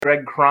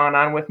Greg Cron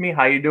on with me.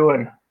 How you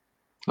doing?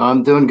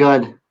 I'm doing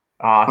good.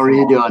 How are Awesome.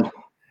 you doing?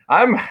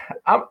 I'm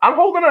I'm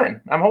holding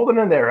in. I'm holding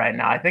in there right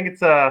now. I think it's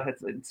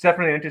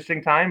definitely an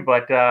interesting time,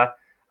 but I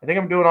think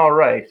I'm doing all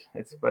right.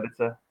 It's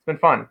been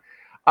fun.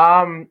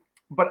 Um,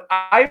 but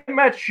I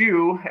met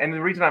you, and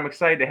the reason I'm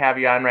excited to have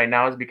you on right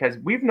now is because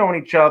we've known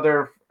each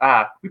other.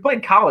 We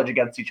played college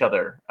against each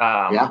other.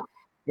 Yeah,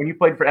 When you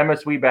played for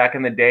MSW back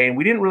in the day, and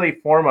we didn't really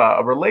form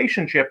a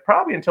relationship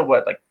probably until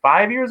what, like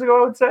 5 years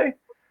ago, I would say.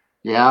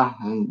 yeah,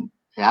 and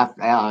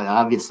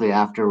obviously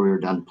after we were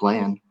done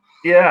playing.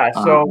 Yeah.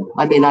 So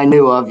I mean, I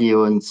knew of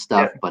you and yeah,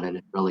 stuff, but I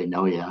didn't really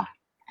know you.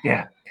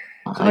 yeah.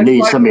 So I like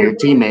knew five some of your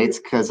years. teammates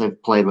because I've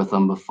played with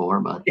them before,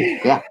 but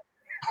yeah,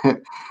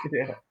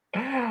 Yeah.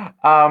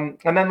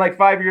 And then like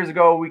 5 years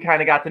ago, we kind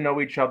of got to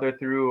know each other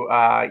through,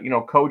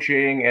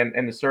 coaching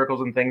and the circles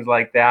and things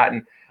like that.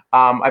 And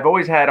I've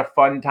always had a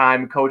fun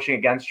time coaching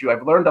against you.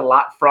 I've learned a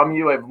lot from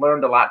you. I've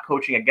learned a lot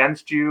coaching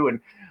against you.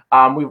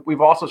 And we've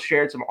also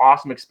shared some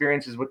awesome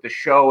experiences with the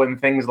show and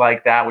things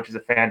like that, which is a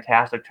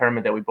fantastic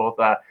tournament that we both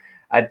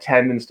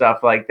attend and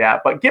stuff like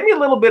that. But give me a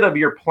little bit of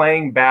your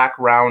playing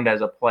background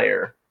as a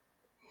player.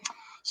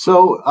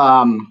 so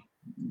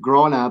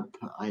growing up,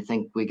 I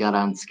think we got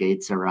on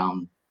skates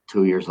around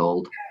 2 years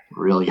old,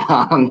 real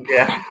young.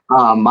 Yeah.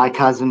 My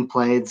cousin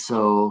played,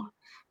 so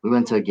we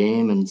went to a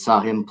game and saw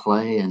him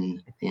play,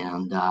 and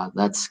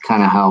that's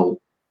kind of how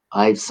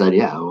I said,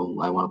 yeah, well,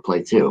 I want to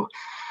play too.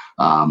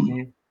 Um,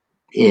 Mhm.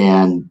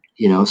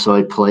 and so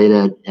I played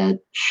at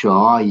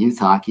Shaw youth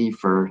hockey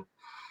for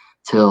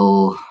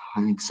till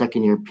I think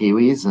second year Pee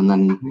Wees, and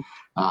then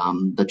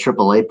the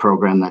AAA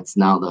program that's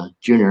now the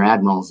Junior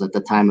Admirals. At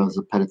the time, it was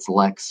the Pettit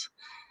Selects.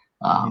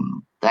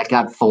 Mhm. That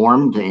got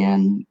formed,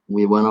 and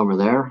we went over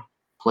there,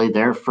 played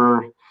there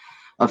for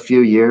a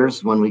few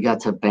years. When we got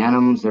to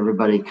Bantams,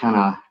 everybody kind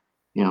of,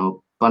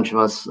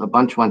 a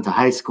bunch went to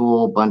high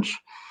school, a bunch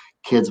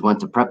kids went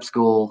to prep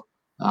school,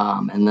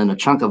 and then a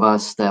chunk of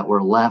us that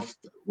were left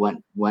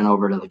went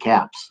over to the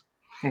Caps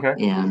Okay.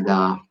 and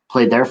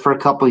played there for a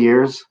couple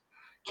years.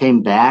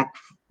 Came back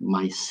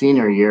my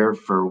senior year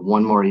for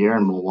one more year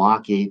in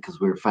Milwaukee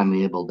because we were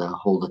finally able to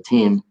hold a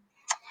team,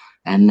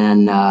 and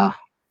then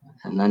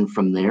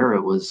from there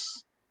it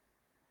was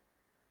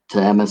to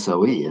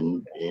MSOE,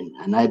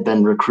 and I'd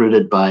been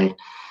recruited by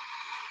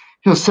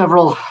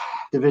several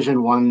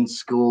Division I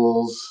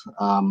schools,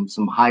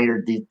 some higher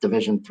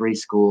Division III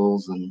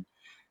schools, and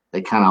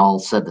they kind of all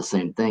said the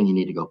same thing. You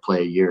need to go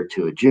play a year or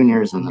two of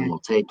juniors, and then Mhm. we'll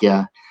take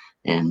you.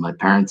 And my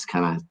parents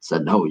kind of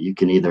said, no, you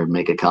can either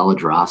make a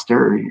college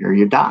roster or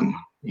you're done.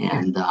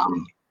 And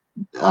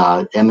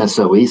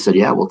MSOE said,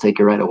 yeah, we'll take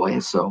you right away.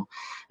 So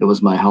it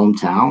was my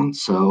hometown,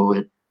 so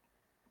it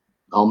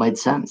all made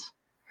sense.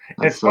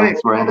 And it's funny.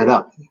 That's where I ended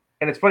up.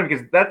 And it's funny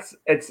because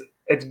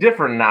it's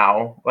different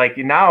now. Like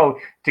now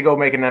to go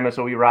make an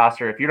MSOE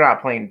roster, if you're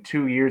not playing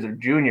 2 years of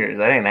juniors,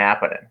 that ain't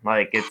happening.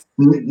 Like it's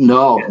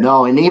No,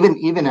 no, and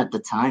even at the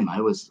time,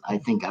 I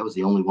think I was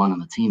the only one on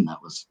the team that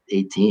was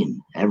 18. Mhm.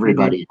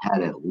 Everybody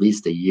had at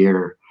least a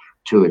year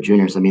to a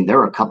juniors. I mean, there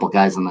were a couple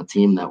guys on the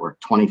team that were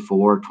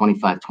 24,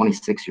 25,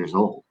 26 years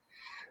old.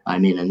 I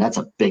mean, and that's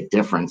a big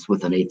difference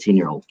with an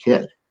 18-year-old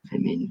kid. I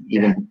mean,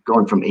 Yeah, even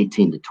going from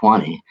 18 to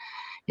 20,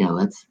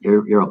 that's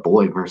you're a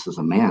boy versus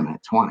a man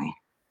at 20.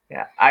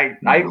 yeah. I You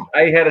I know,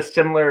 I had a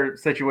similar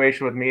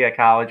situation with me at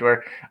college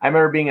where I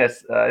remember being I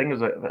think it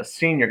was a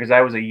senior because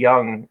I was a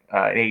young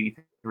in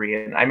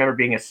 '83, and I remember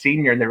being a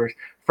senior, and there were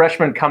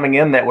freshmen coming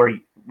in that were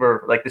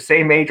like the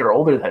same age or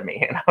older than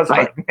me, and I was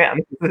right? like, man,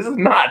 this is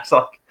nuts.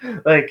 Like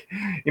like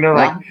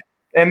Yeah,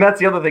 and that's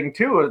the other thing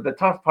too. The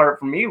tough part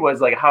for me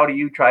was like, how do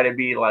you try to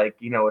be like,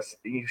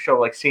 you show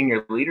like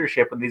senior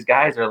leadership when these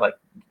guys are like,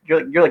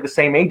 you're like the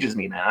same age as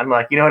me, man. I'm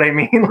like, you know what I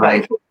mean?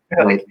 right,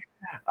 Like,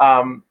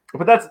 right.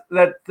 but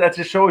that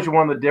just shows you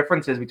one of the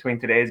differences between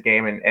today's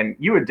game and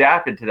you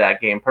adapted to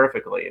that game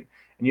perfectly,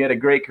 and you had a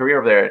great career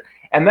over there.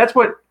 And that's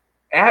what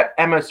at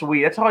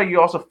MSW. That's how you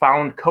also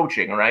found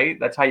coaching, right?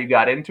 That's how you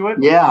got into it.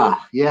 Yeah,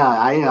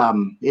 yeah.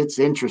 It's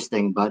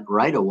interesting, but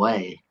right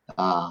away,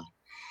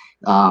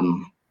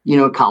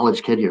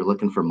 college kid, you're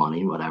looking for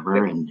money,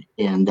 whatever, Yep.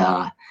 and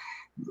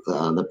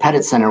the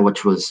Pettit Center,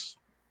 which was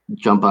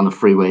jump on the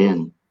freeway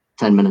and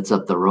 10 minutes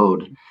up the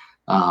road,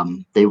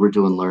 they were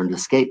doing learn to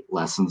skate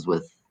lessons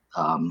with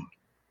um,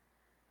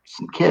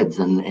 some kids,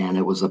 and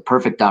it was a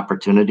perfect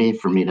opportunity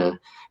for me to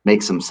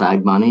make some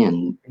side money.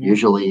 And Mhm.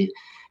 usually,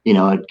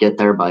 I'd get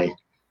there by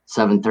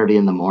 7:30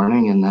 in the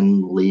morning and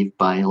then leave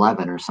by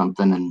 11 or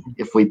something. And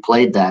if we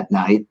played that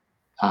night,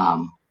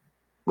 um,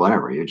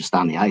 whatever, you're just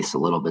on the ice a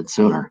little bit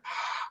sooner.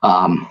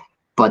 Um,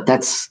 but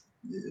that's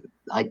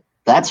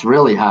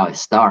really how I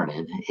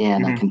started,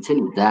 and I Mhm.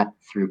 continued that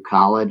through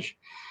college.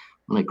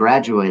 When I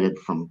graduated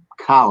from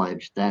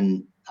college,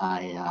 then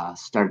I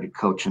started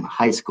coaching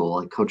high school.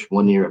 I coached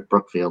one year at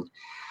Brookfield,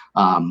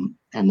 and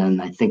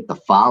then I think the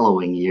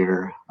following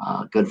year,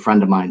 a good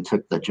friend of mine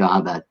took the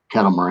job at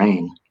Kettle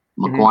Moraine,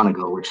 Mhm.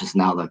 Mukwonago, which is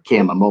now the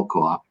KMMO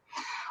Co-op.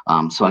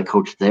 So I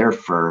coached there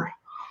for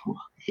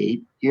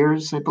 8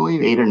 years, I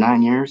believe, 8 or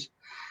 9 years.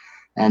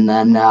 And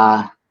then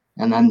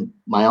And then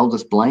my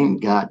eldest Blaine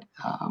got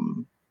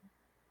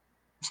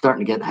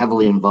starting to get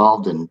heavily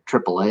involved in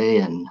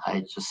AAA, and I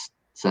just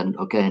said,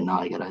 okay,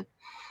 now I got to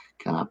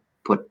kind of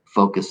put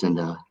focus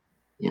into,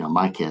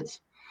 my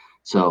kids.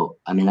 So,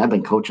 I mean, I've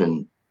been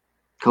coaching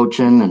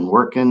and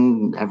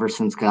working ever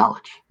since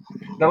college. I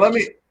mean, Now it's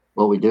just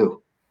what we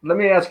do. let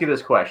me ask you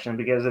this question,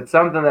 because it's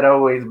something that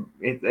always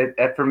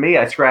for me,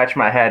 I scratch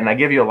my head and I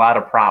give you a lot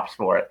of props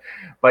for it.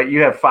 But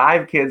you have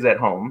 5 kids at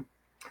home.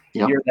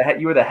 Yep.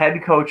 You were the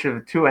head coach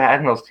of 2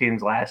 Admirals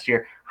teams last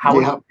year. How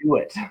do you do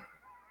it?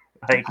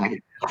 Like,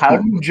 how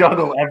do you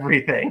juggle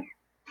everything?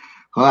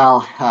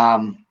 Well,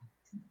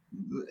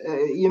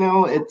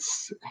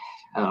 it's,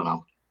 I don't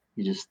know.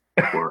 You just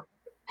work.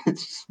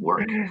 It's just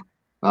work.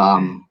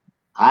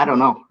 I don't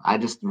know. I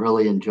just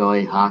really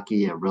enjoy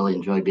hockey. I really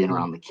enjoy being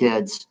around the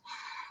kids.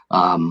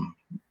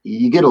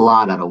 You get a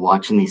lot out of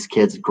watching these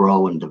kids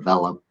grow and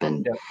develop,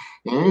 and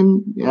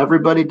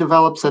everybody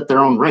develops at their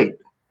own rate.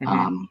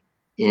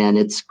 And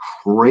it's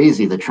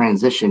crazy the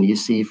transition you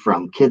see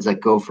from kids that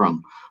go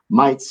from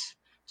mites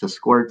to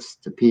squirts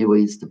to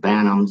peewees to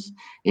bantams,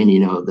 and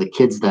the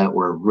kids that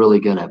were really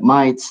good at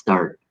mites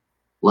start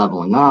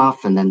leveling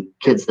off, and then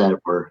kids that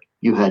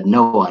you had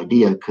no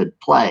idea could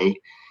play,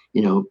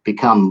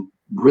 become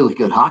really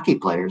good hockey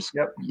players.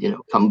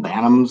 Come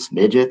bantams,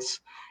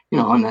 midgets,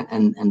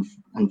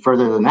 and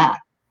further than that.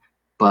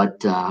 But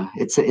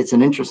it's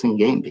an interesting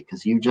game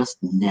because you just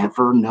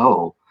never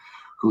know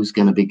who's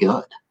going to be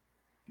good,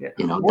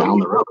 down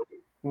the road.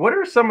 What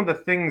are some of the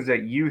things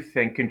that you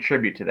think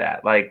contribute to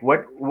that? Like,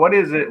 what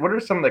is it? What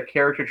are some of the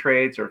character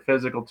traits or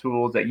physical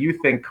tools that you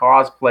think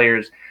cause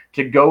players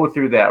to go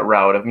through that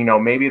route of,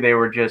 maybe they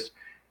were just,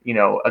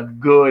 a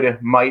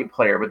good mite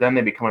player, but then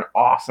they become an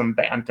awesome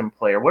bantam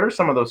player? What are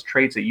some of those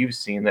traits that you've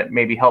seen that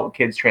maybe help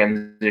kids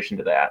transition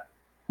to that?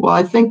 Well,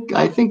 I think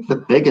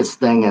the biggest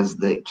thing as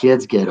the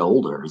kids get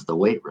older is the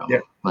weight room.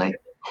 Like,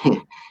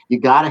 you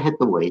got to hit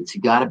the weights.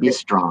 You got to be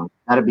strong.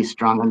 You got to be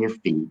strong on your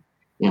feet.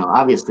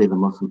 Obviously the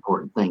most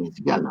important thing is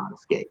you got to know how to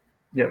skate.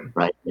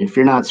 Right. If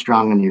you're not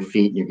strong on your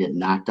feet and you're getting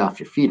knocked off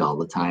your feet all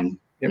the time,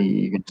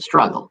 you're going to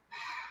struggle.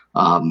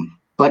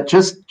 But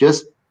just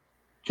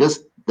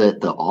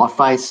the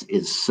off ice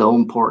is so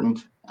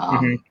important.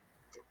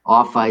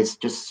 Off ice,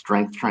 just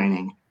strength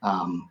training,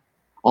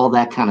 all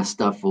that kind of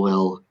stuff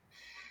will,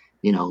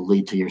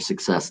 lead to your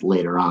success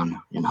later on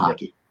in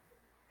hockey.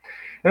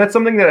 And that's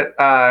something that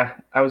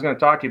I was going to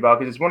talk to you about,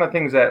 because it's one of the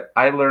things that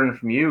I learned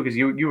from you, because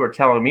you were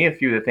telling me a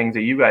few of the things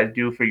that you guys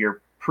do for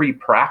your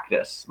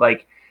pre-practice.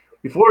 Like,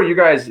 before, you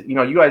guys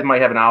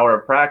might have an hour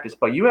of practice,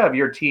 but you have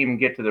your team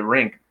get to the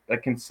rink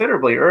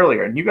considerably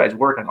earlier, and you guys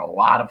work on a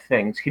lot of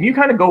things. Can you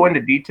kind of go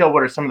into detail?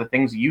 What are some of the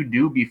things you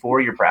do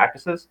before your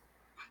practices?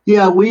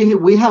 Yeah,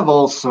 we have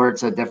all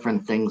sorts of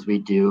different things we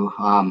do.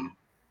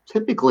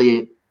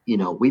 Typically,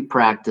 we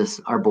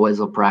practice, our boys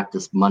will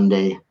practice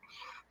Monday,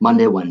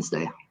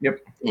 Wednesday.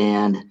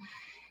 And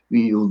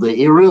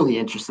the really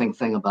interesting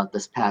thing about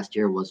this past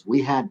year was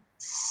we had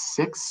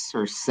 6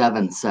 or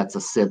 7 sets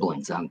of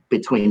siblings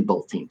between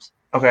both teams.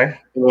 Okay.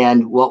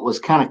 And what was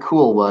kind of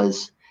cool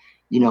was,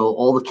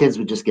 all the kids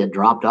would just get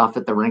dropped off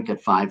at the rink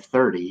at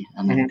 5:30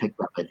 and then picked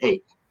up at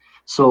 8.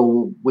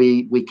 So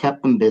we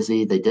kept them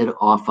busy. They did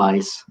off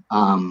ice.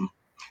 The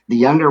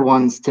younger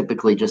ones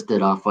typically just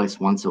did off ice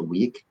once a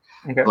week,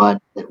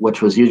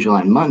 which was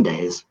usually on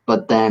Mondays.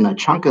 But then a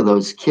chunk of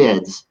those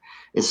kids,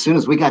 as soon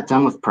as we got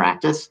done with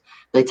practice,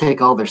 they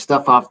take all their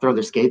stuff off, throw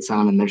their skates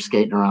on, and they're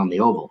skating around the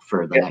oval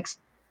for the next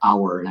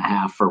hour and a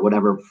half or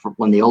whatever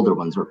when the older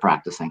ones were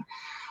practicing.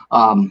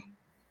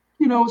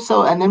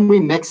 So, and then we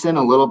mix in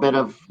a little bit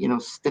of,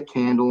 stick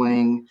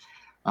handling.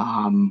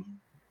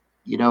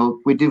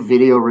 We do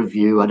video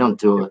review. I don't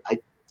do it.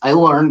 I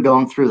learned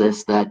going through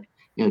this that,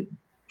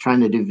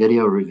 trying to do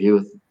video review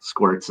with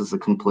squirts is a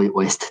complete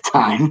waste of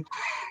time.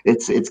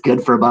 It's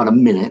good for about a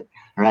minute.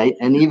 Right.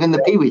 And even the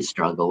peewees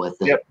struggle with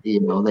it.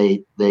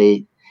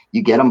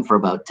 You get them for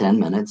about 10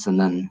 minutes and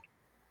then,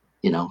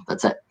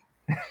 that's it.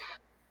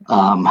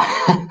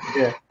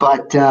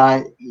 But,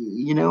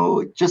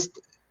 just,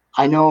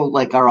 I know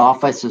like our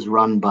office is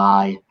run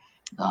by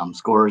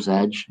Scorer's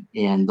Edge,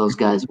 and those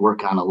guys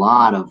work on a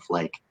lot of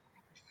like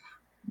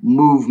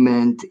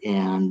movement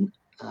and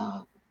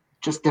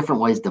just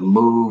different ways to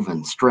move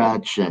and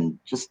stretch and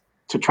just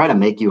to try to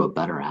make you a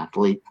better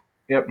athlete.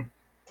 And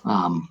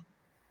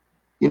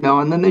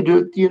then they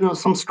do,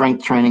 some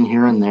strength training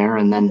here and there.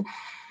 And then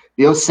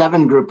the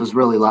 07 group is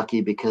really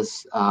lucky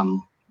because,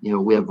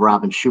 we have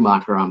Robin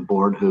Schumacher on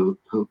board who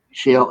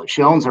she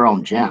owns her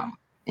own gym.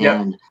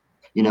 And,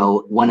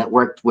 when it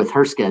worked with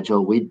her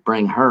schedule, we'd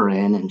bring her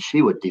in and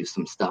she would do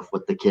some stuff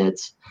with the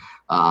kids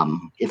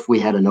if we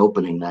had an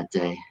opening that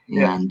day.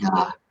 And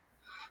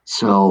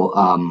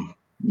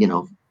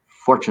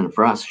fortunate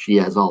for us, she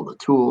has all the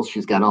tools.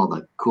 She's got all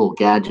the cool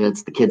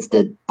gadgets. The kids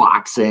did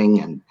boxing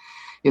and,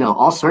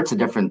 all sorts of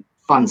different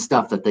fun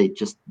stuff that they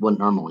just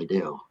wouldn't normally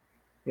do.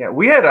 Yeah,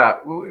 we had I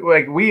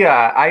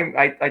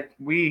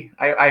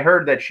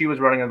heard that she was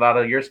running a lot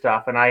of your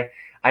stuff, and I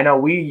I know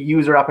we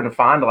use her up in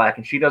Fond du Lac,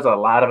 and she does a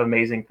lot of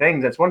amazing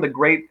things. It's one of the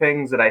great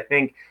things that I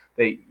think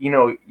that,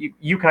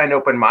 you kind of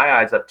opened my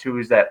eyes up to,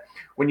 is that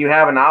when you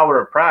have an hour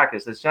of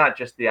practice, it's not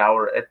just the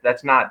hour.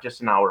 That's not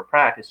just an hour of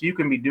practice. You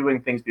can be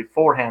doing things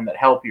beforehand that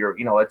help your,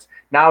 it's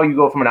now you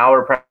go from an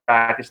hour of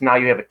practice, now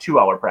you have a 2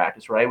 hour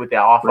practice, right? With the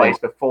off ice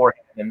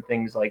beforehand and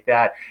things like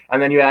that.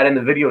 And then you add in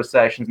the video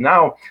sessions.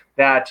 Now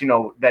that,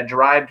 that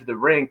drive to the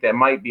rink, that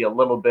might be a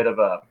little bit of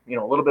a,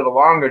 a little bit of a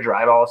longer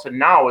drive, all of a sudden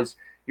now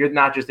you're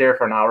not just there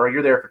for an hour,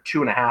 you're there for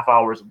 2.5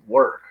 hours of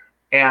work.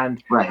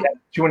 And Right.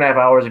 2.5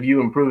 hours of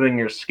you improving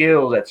your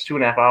skills, that's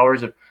 2.5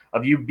 hours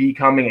of you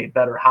becoming a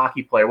better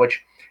hockey player,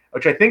 which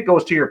I think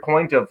goes to your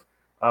point of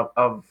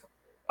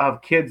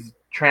kids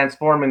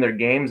transforming their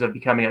games, of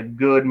becoming a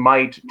good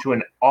mite to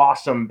an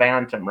awesome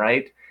bantam,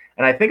 right?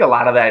 And I think a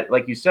lot of that,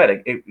 like you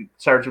said, it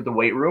starts with the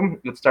weight room.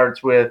 It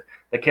starts with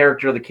the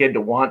character of the kid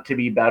to want to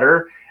be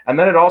better, and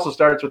then it also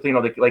starts with,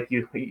 like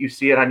you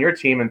see it on your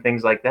team and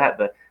things like that.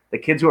 The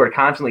kids who are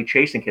constantly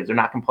chasing kids, they're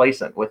not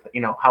complacent with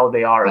how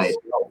they are as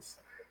skills.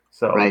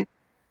 So Right.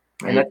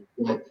 and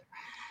Right.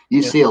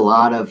 You see a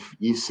lot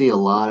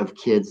of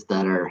kids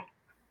that are,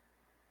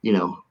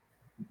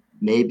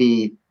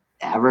 maybe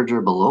average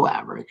or below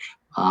average,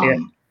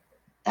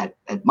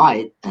 at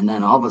might, and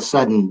then all of a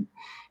sudden,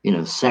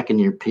 second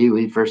year Pee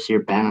Wee, first year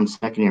Bantam,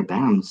 second year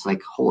Bantam, it's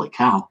like, holy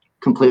cow,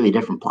 completely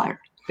different player.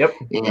 Yep.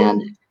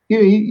 And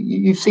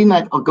you've seen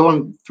that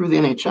going through the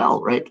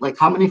NHL, right? Like,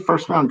 how many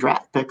first round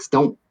draft picks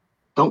don't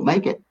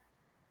make it?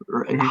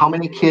 Mm-hmm. How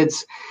many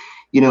kids,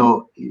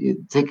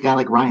 you take a guy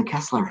like Ryan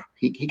Kessler,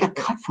 he got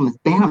cut from his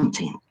Bantam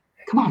team.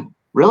 Come on,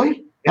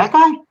 really? That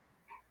guy?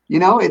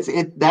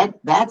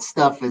 That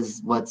stuff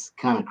is what's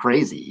kind of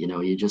crazy.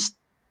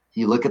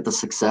 You look at the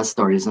success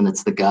stories, and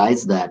it's the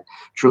guys that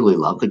truly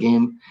love the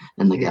game,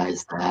 and the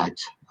guys that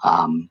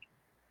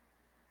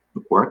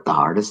work the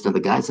hardest are the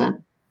guys that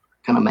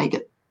kind of make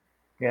it.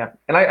 Yeah,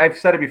 and I've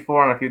said it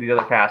before on a few of the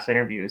other past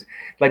interviews.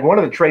 Like, one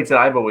of the traits that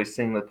I've always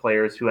seen with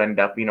players who end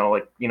up,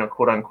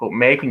 quote unquote,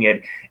 making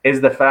it,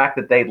 is the fact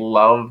that they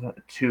love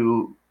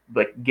to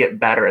get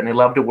better, and they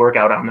love to work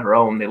out on their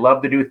own. They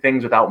love to do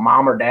things without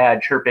mom or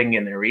dad chirping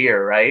in their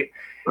ear, right?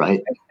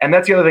 Right. And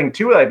that's the other thing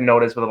too that I've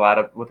noticed with a lot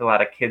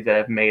of kids that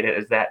have made it,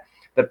 is that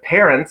the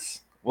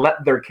parents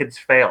let their kids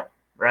fail,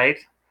 right?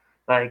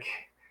 Like,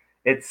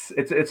 it's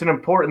an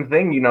important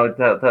thing,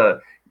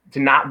 to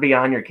not be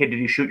on your kid. Did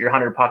you shoot your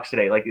 100 pucks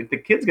today? Like, if the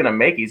kid's gonna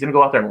make it, he's gonna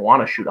go out there and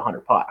want to shoot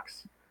 100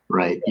 pucks.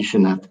 Right. You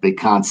shouldn't have to be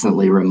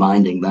constantly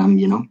reminding them.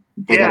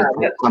 They got to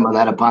put some of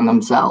that upon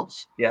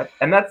themselves. Yeah,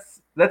 and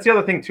that's the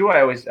other thing too.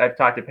 I've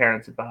talked to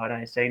parents about, and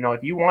I say,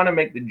 if you want to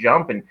make the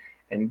jump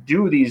and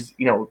do these,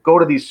 go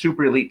to these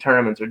super elite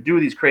tournaments or do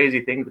these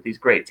crazy things with these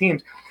great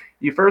teams,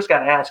 you first got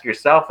to ask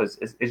yourself,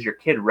 is your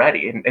kid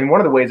ready? And one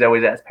of the ways I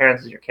always ask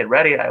parents, is your kid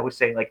ready? I always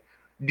say, like,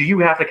 do you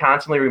have to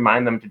constantly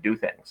remind them to do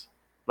things?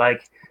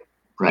 Like,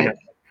 right.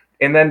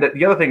 And then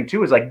the other thing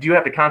too is, like, do you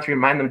have to constantly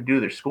remind them to do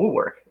their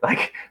schoolwork?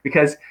 Like,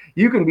 because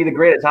you can be the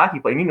greatest hockey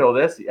player, and you know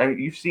this. I mean,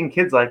 you've seen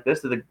kids like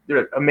this.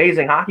 They're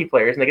amazing hockey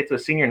players, and they get to a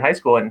senior in high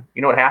school, and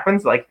you know what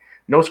happens? Like,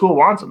 no school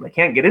wants them. They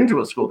can't get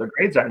into a school. Their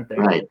grades aren't there.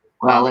 Right.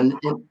 Well, and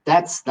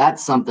that's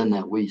something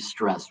that we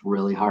stress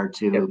really hard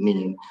too.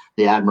 Meaning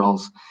the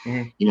Admirals.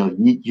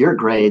 Mm-hmm. Your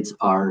grades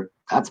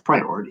that's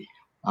priority.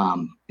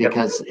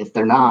 Because if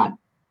they're not,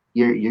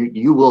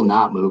 you will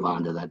not move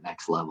on to that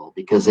next level,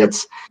 because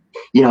it's,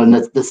 and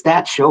the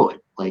stats show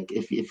it. Like,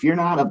 if you're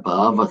not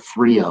above a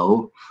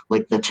 3.0,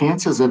 like, the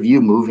chances of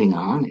you moving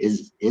on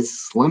is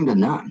slim to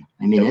none.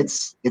 I mean,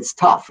 it's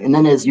tough. And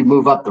then as you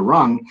move up the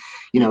rung,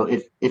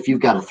 if you've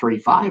got a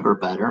 3.5 or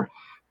better,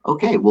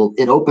 okay, well,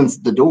 it opens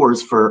the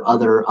doors for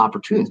other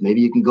opportunities.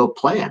 Maybe you can go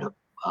play at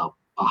a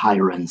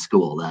higher end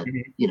school that,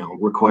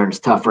 requires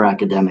tougher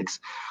academics.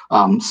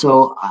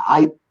 So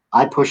I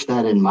push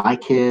that in my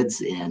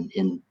kids and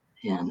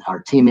in our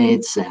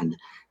teammates and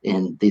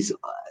these,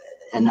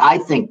 and I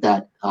think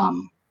that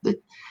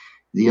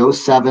the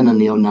 07 and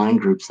the 09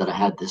 groups that I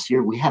had this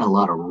year, we had a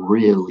lot of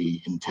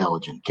really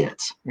intelligent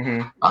kids.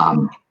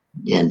 Mm-hmm.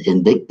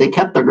 And they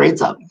kept their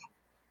grades up.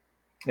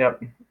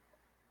 Yep.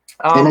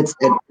 And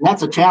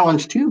that's a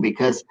challenge too,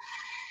 because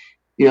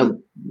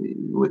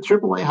with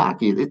AAA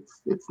hockey,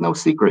 it's no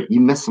secret you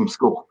miss some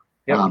school.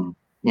 Yep.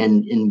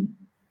 And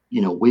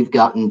we've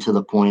gotten to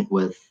the point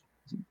with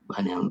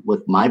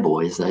my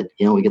boys that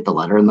we get the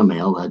letter in the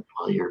mail that,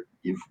 well,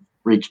 you've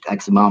reached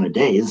X amount of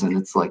days, and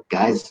it's like,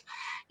 guys,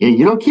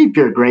 you don't keep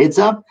your grades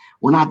up,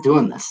 we're not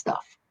doing this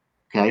stuff.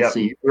 Okay. Yep. So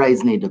your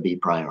grades need to be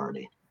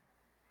priority.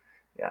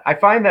 Yeah, I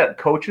find that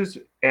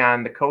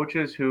the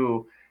coaches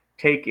who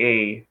take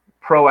a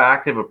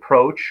proactive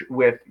approach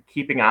with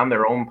keeping on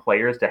their own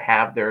players to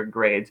have their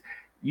grades,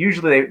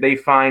 usually they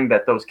find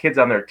that those kids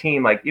on their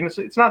team, like,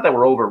 it's not that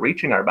we're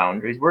overreaching our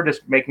boundaries. We're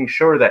just making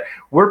sure that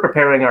we're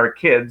preparing our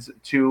kids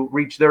to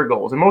reach their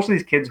goals. And most of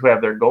these kids who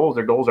have their goals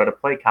are to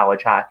play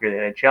college hockey or the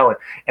NHL.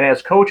 And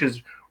as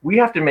coaches, we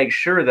have to make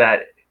sure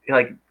that,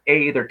 like,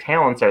 A, their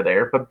talents are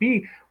there, but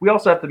B, we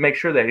also have to make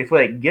sure that if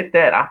they get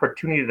that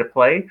opportunity to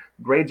play,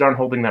 grades aren't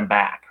holding them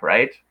back,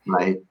 right?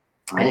 Right.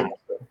 Yeah. Right.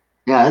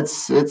 Yeah,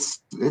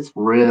 it's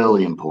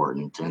really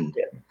important, and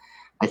Yeah.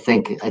 I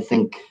think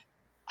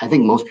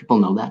most people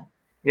know that.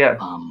 Yeah.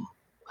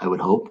 I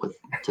would hope with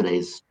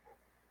today's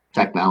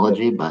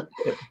technology, but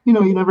Yeah.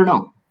 you never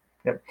know.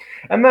 Yep.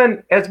 And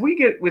then as we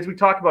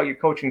talk about you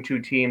coaching two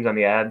teams on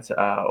the ads,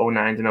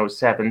 09s and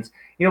 07s,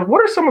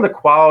 what are some of the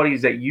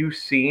qualities that you've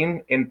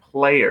seen in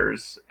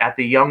players at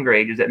the younger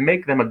ages that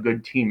make them a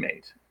good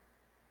teammate?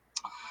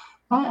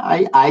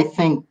 I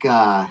think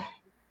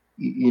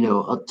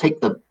I'll take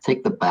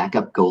the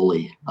backup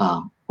goalie.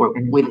 Or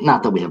Mhm. we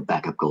not that we have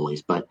backup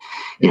goalies, but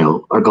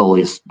our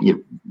goalies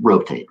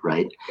rotate,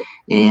 right?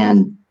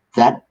 And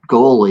that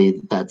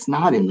goalie that's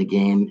not in the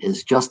game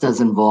is just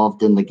as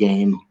involved in the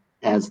game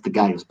as the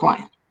guy who's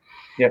playing.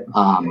 Yep.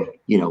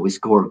 We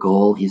score a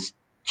goal, he's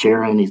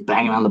cheering, he's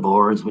banging on the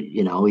boards,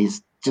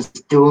 he's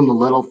just doing the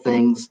little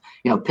things,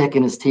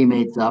 picking his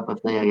teammates up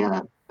if they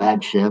got a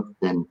bad shift.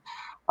 And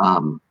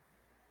um,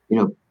 you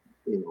know,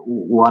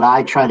 what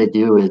I try to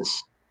do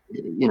is, as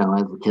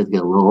the kids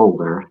get a little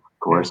older, of Yeah.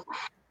 course,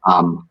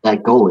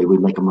 that goalie, we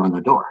make them run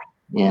the door.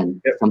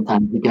 And Yep.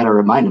 sometimes you got to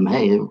remind them,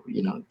 hey,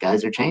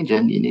 guys are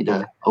changing. You need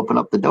to open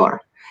up the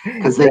door.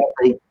 Because Yeah.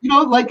 they,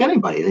 like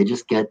anybody, they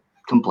just get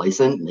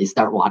complacent and they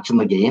start watching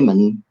the game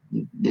and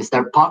they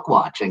start puck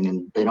watching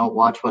and they don't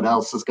watch what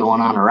else is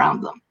going on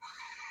around them.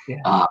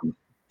 Yeah.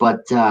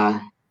 But,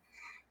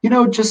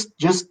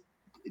 just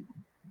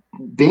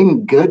being a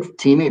good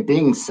teammate,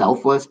 being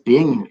selfless,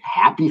 being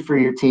happy for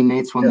your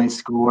teammates when Yep. they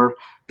score,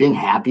 being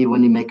happy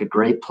when you make a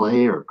great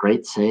play or a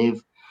great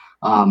save,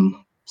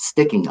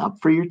 sticking up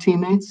for your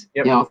teammates.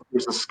 Yep. If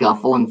there's a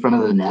scuffle in front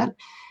of the net,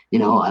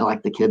 I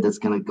like the kid that's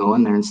going to go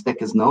in there and stick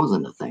his nose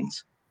into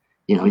things.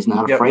 He's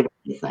not Yep. afraid of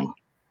anything.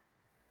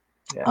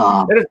 Yeah.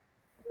 Um,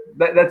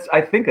 That's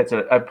I think that's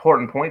an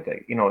important point that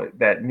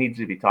that needs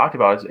to be talked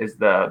about is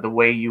the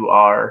way you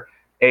are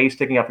A,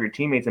 sticking up for your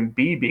teammates, and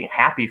B, being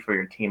happy for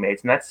your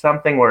teammates. And that's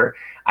something where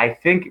I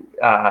think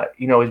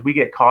as we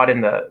get caught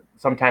in the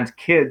sometimes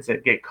kids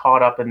that get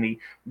caught up in the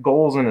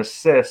goals and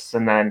assists,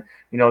 and then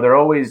they're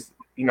always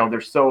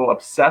they're so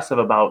obsessive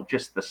about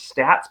just the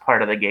stats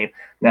part of the game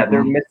that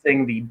they're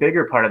missing the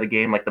bigger part of the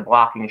game, like the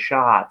blocking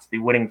shots, the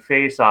winning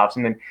faceoffs.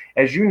 And then,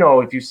 as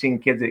if you've seen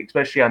kids,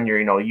 especially on your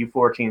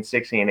U14,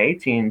 16,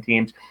 18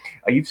 teams,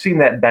 you've seen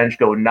that bench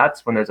go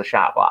nuts when there's a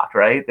shot block,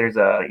 right? There's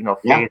a Yeah.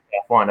 face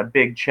off one, a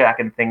big check,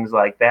 and things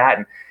like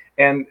that.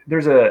 And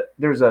there's a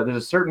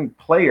certain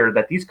player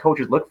that these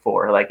coaches look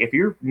for. Like if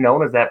you're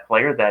known as that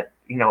player that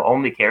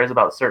only cares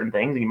about certain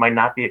things, you might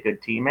not be a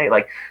good teammate.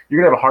 Like you're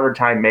gonna have a harder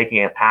time making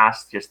it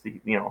past just the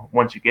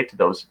once you get to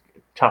those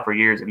tougher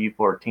years of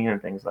U14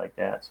 and things like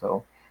that.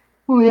 So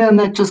Well, yeah, and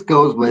that just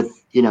goes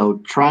with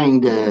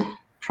trying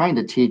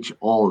to teach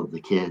all of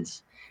the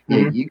kids.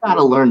 Mhm. You got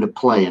to learn to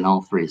play in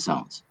all three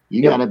zones.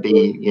 You got Yep. to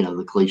be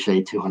the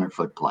cliche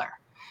 200-foot player,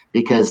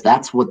 because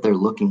that's what they're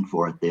looking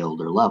for at the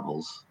older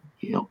levels.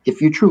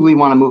 If you truly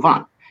want to move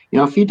on.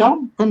 If you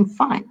don't, then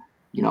fine.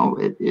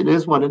 It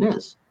is what it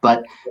is.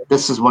 But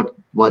this is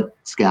what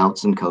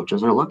scouts and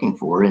coaches are looking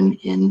for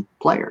in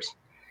players,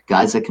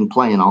 guys that can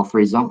play in all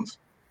three zones.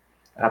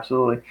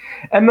 Absolutely.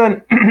 And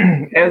then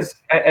as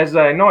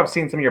I know I've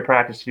seen some of your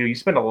practice too, you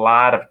spend a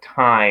lot of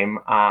time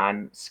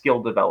on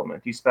skill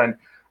development. You spend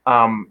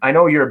I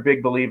know you're a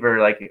big believer,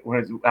 like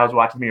I was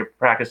watching your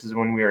practices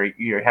when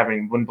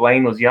when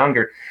Blaine was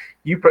younger,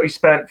 you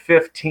spent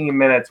 15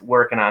 minutes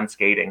working on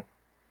skating.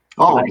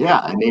 Oh Like, yeah,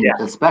 I mean, yeah.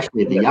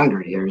 especially the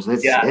younger years,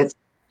 Yes. it's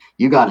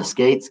you got to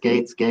skate,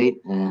 skate,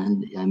 skate,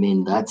 and I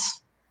mean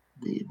that's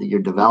you're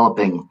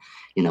developing,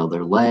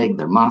 their leg,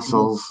 their Mhm.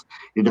 muscles,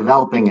 you're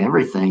developing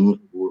everything,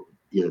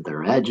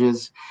 their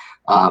edges.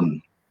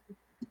 Um,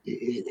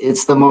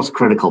 it's the most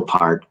critical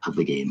part of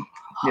the game,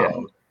 Yeah.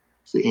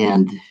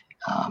 and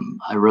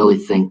I really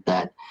think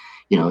that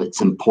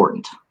it's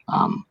important.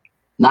 Um,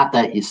 Not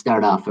that you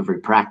start off every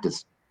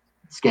practice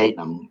skating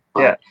them,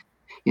 Yeah.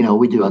 but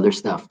we do other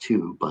stuff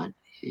too. But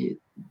it,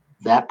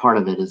 that part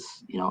of it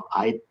is,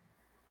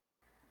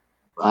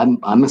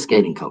 I'm a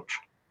skating coach.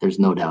 There's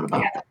no doubt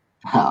about Yeah. that.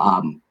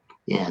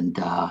 And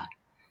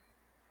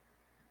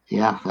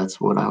yeah, that's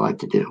what I like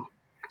to do.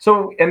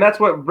 So, and that's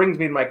what brings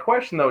me to my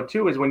question, though,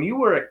 too, is when you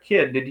were a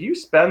kid, did you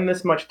spend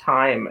this much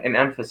time and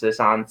emphasis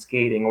on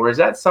skating, or is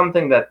that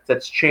something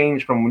that's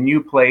changed from when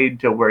you played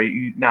to where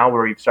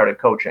you've started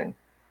coaching?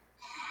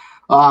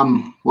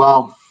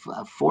 Well,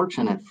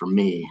 fortunate for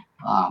me,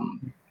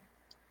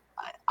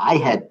 I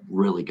had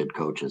really good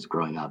coaches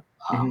growing up.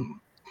 Hmm.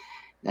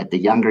 At the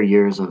younger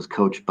years, I was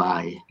coached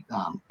by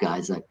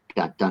guys that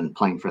got done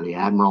playing for the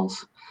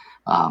Admirals,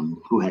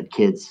 who had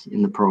kids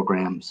in the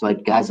program. So I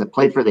had guys that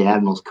played for the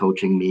Admirals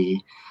coaching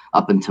me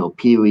up until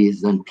Pee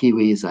Wees. Then Pee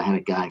Wees, I had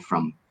a guy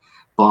from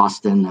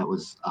Boston that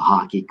was a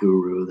hockey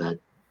guru, that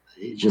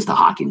just a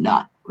hockey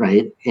nut,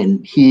 right?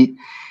 And he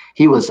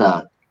was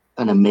an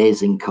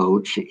amazing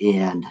coach,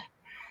 and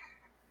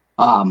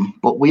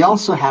But we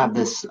also have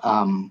this,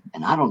 and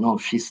I don't know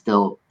if she's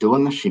still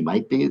doing this. She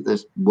might be,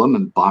 this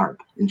woman, Barb,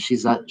 and she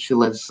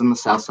lives in the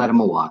south side of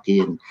Milwaukee,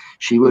 and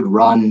she would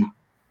run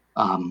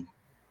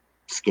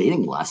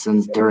skating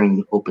lessons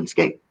during open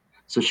skate.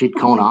 So she'd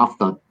cone off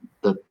the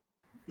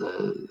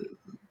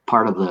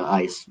part of the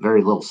ice,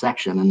 very little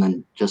section, and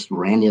then just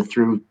ran you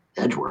through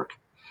edge work.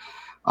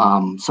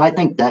 So I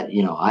think that,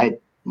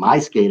 my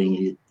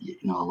skating,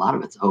 a lot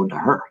of it's owed to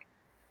her.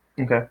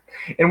 Okay.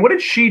 And what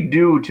did she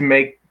do to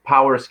make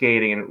power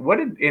skating, and what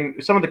did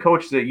in some of the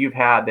coaches that you've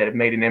had that have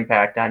made an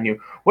impact on you,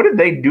 what did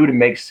they do to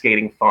make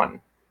skating fun?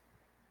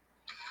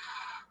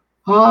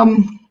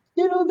 I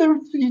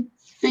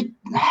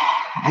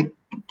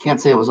can't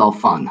say it was all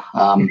fun,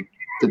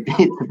 to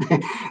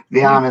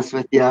be honest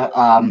with you.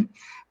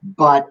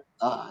 But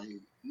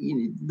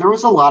there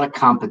was a lot of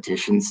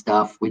competition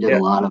stuff. We did a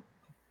lot of,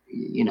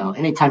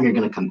 anytime you're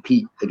going to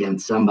compete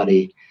against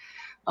somebody,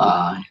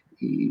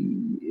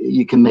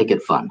 you can make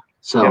it fun.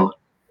 So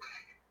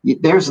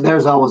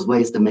there's always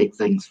ways to make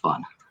things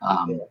fun,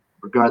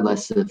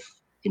 regardless if,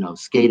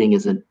 skating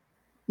isn't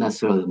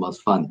necessarily the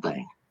most fun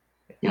thing.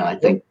 I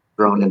think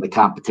throwing in the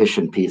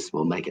competition piece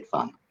will make it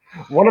fun.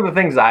 One of the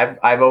things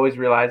I've always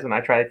realized when I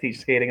try to teach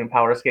skating and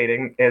power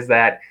skating is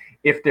that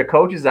if the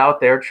coach is out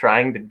there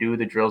trying to do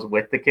the drills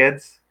with the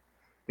kids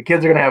are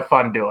going to have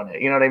fun doing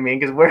it. You know what I mean?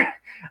 Because we're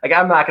like,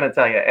 I'm not going to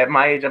tell you, at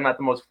my age, I'm not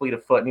the most fleet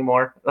of foot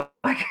anymore.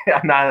 Like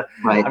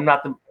Right.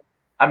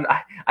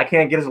 I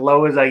can't get as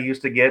low as I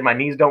used to get. My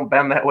knees don't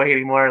bend that way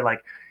anymore.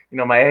 Like,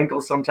 my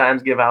ankles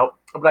sometimes give out.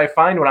 But I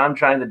find when I'm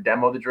trying to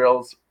demo the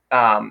drills,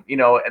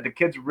 the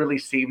kids really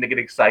seem to get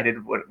excited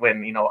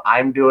when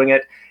I'm doing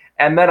it.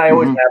 And then I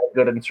always have a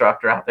good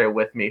instructor out there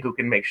with me who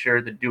can make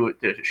sure to do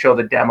it, to show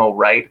the demo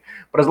right.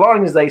 But as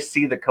long as they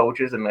see the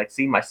coaches and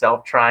see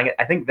myself trying it,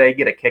 I think they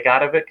get a kick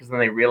out of it, because then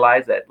they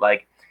realize that,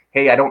 like,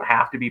 hey, I don't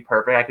have to be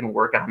perfect. I can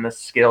work on this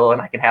skill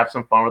and I can have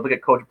some fun. Look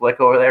at Coach Blick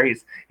over there.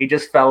 He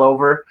just fell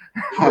over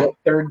for the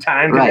third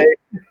time today.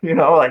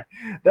 Like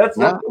that's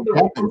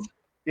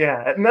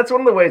yeah, and that's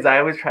one of the ways I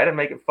always try to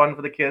make it fun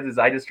for the kids. Is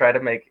I just try to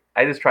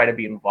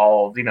be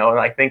involved, and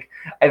I think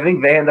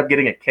they end up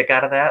getting a kick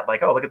out of that.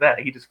 Like, oh, look at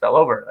that, he just fell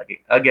over,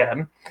 like,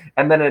 again.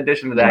 And then in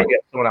addition to that, you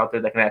have someone out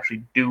there that can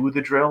actually do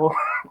the drill,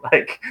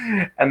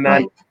 and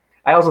then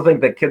I also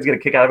think that kids get a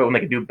kick out of it when they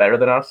can do better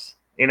than us.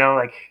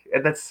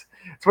 It's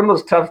one of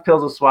those tough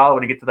pills to swallow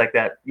when you get to like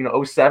that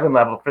 07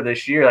 level for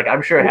this year. Like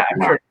I'm sure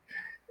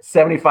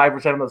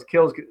 75% of those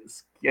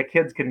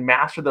kids can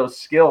master those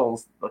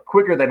skills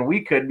quicker than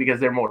we could, because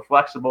they're more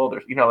flexible.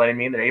 They're, what I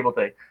mean? They're able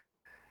to.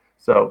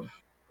 So.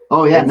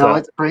 Oh yeah,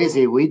 it's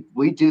crazy. We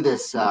do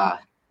this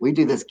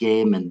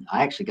game, and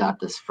I actually got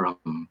this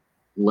from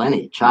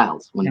Lenny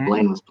Childs when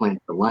Blaine was playing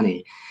for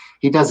Lenny.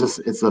 He does this.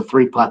 It's a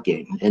 3-puck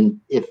game, and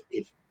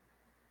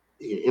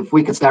if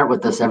we could start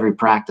with this every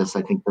practice,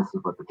 I think this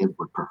is what the kids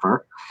would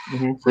prefer.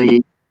 So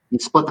you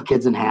split the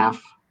kids in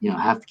half.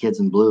 Half the kids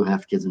in blue,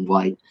 half the kids in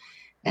white.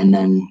 And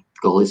then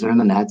goalies are in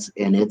the nets,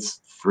 and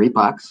it's 3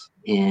 pucks,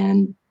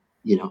 and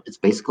it's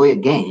basically a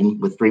game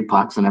with 3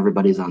 pucks and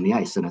everybody's on the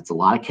ice, and it's a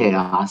lot of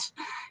chaos.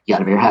 You got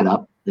to have your head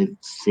up. They've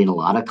seen a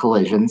lot of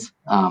collisions,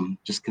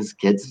 just because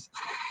kids,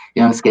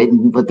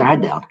 skating with their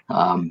head down.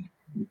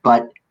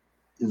 But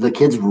the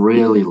kids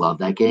really love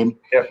that game,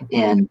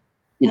 and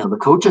the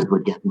coaches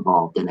would get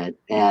involved in it,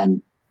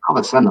 and all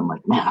of a sudden I'm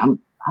like, man, I'm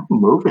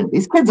moving.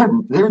 These kids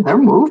they're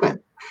moving.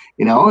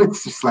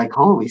 It's just like,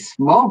 holy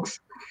smokes.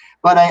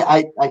 But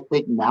I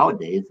think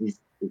nowadays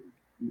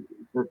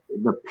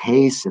the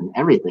pace and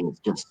everything is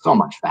just so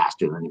much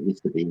faster than it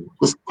used to be.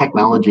 Just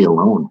technology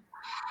alone.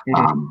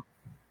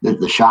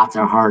 The shots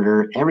are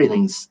harder.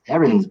 Everything's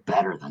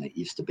better than it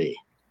used to be.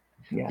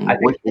 Yeah,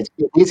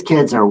 these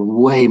kids are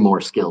way more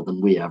skilled than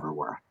we ever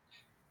were.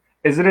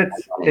 Isn't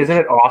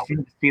it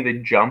awesome to see the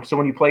jump? So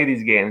when you play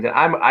these games, and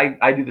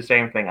I do the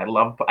same thing. I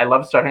love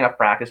starting off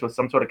practice with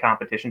some sort of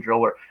competition drill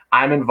where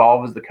I'm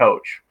involved as the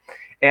coach.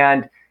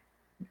 And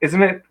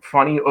isn't it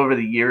funny over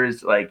the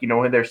years, like,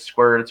 when there's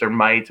squirts or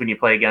mites when you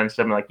play against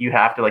them, like, you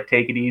have to like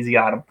take it easy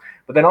on them.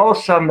 But then all of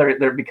a sudden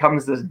there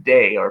becomes this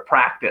day or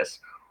practice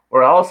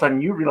where all of a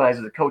sudden you realize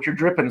as a coach, you're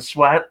dripping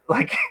sweat,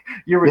 like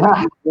you're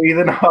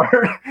breathing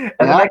hard. And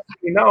the next thing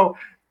you know,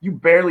 you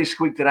barely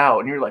squeaked it out.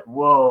 And you're like,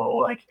 whoa,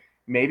 like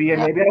maybe I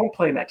don't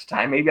play next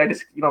time. Maybe I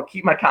just,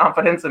 keep my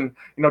confidence and,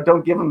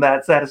 don't give them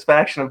that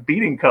satisfaction of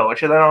beating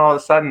coach. And then all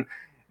of a sudden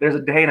there's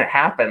a day and it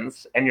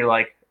happens and you're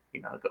like,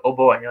 oh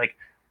boy, you're like,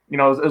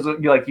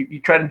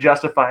 you try to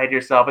justify it to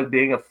yourself as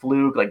being a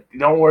fluke. Like,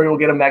 don't worry, we'll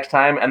get them next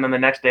time. And then the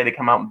next day they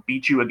come out and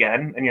beat you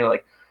again. And you're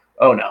like,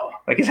 oh no,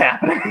 like it's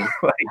happening.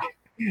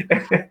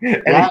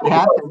 That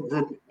happens.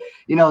 And,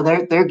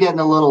 they're getting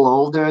a little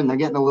older and they're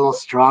getting a little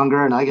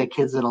stronger. And I got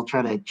kids that'll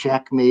try to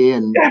check me.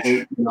 And,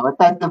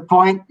 at the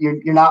point,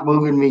 you're not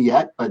moving me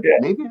yet, but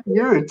maybe a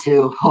year or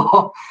two,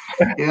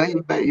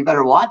 you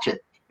better watch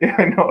it. Yeah,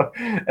 I know.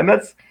 And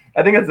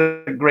I think that's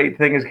a great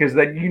thing, is because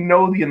that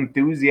the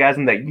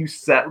enthusiasm that you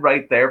set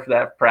right there for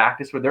that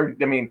practice where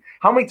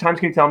how many times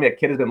can you tell me a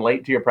kid has been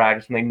late to your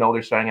practice when they know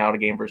they're starting out a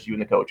game versus you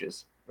and the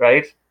coaches,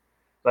 right?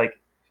 Like,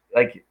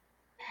 like,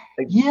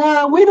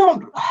 Yeah, we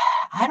don't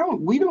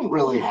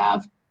really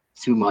have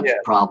too much yeah,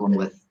 problem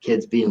with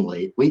kids being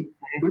late.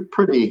 We're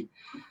pretty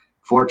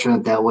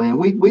fortunate that way. And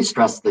we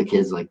stress the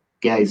kids like,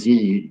 guys,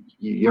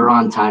 you're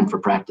on time for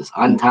practice.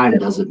 On time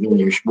doesn't mean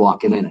you're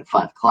walking in at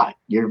 5 o'clock.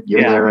 You're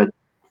yeah, there at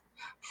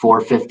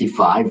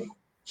 4:55,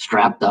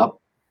 strapped up,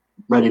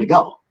 ready to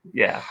go.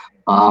 yeah,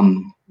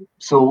 Um,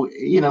 so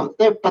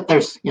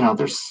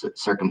there's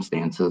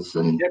circumstances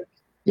and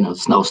yep,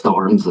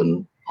 snowstorms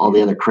and all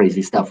the other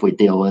crazy stuff we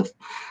deal with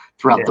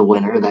throughout yeah, the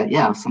winter.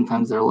 That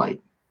sometimes they're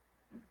late.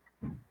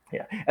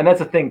 yeah. And that's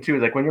the thing too,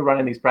 is like when you're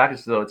running these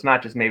practices, though, it's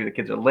not just maybe the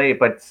kids are late,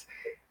 but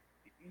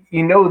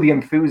the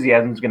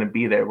enthusiasm is going to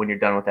be there when you're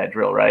done with that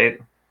drill, right?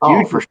 Oh,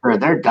 Usually, for sure.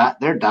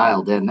 They're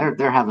dialed in.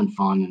 They're having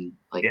fun and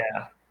like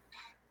yeah.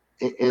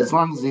 as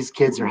long as these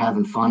kids are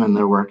having fun and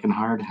they're working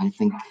hard, I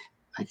think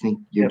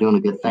you're Yep. doing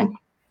a good thing.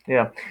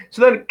 Yeah.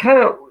 So then, kind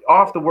of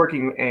off the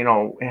working,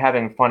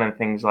 having fun and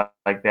things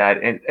like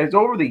that. And as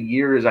over the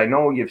years, I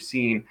know you've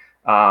seen,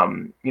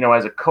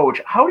 as a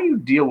coach, how do you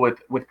deal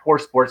with poor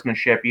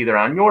sportsmanship, either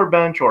on your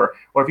bench or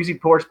if you see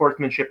poor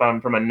sportsmanship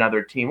from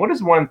another team? What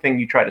is one thing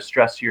you try to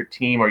stress to your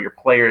team or your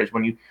players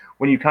when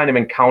you kind of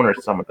encounter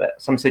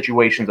some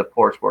situations of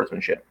poor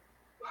sportsmanship?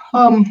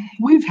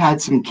 We've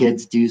had some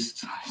kids do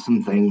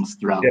some things Yeah.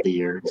 throughout the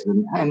years,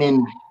 and I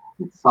mean,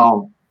 it's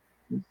all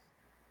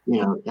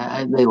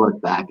they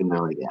look back and they're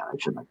like, yeah, I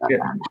shouldn't have Yeah.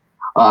 done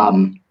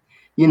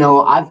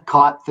that. I've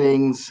caught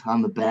things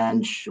on the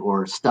bench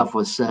or stuff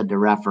was said to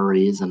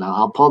referees, and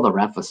I'll pull the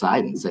ref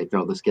aside and say,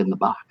 throw this kid in the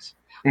box.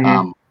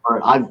 Hmm.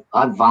 Or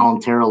I've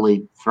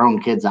voluntarily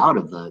thrown kids out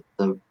of the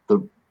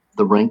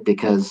rink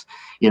because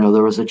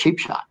there was a cheap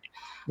shot.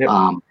 Yep.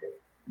 Um,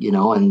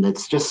 and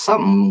it's just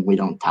something we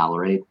don't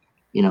tolerate.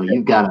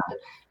 You've got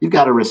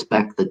to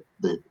respect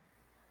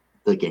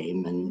the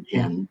game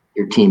and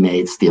your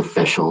teammates, the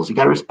officials. You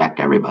got to respect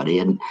everybody,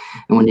 and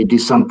when you do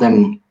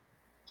something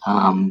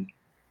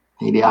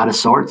maybe out of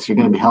sorts, you're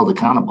going to be held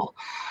accountable.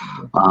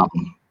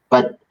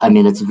 But I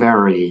mean, it's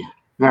very,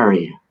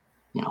 very,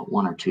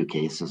 one or two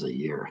cases a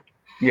year.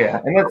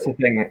 Yeah, and that's the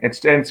thing. It's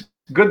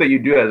good that you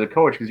do it as a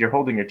coach because you're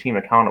holding your team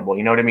accountable.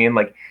 You know what I mean?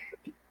 Like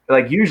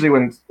usually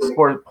when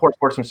poor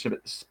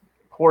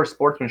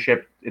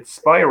sportsmanship it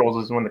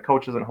spirals is when the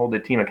coach doesn't hold the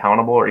team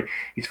accountable or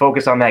he's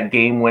focused on that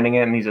game winning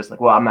it and he's just like,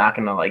 well, I'm not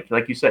gonna like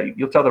you said,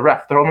 you'll tell the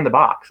ref throw him in the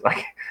box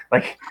like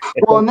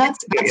Well, and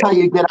that's how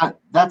you get on.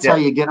 That's yeah, how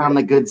you get on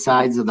the good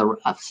sides of the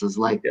refs. Is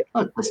like, yeah,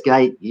 look, this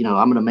guy. I'm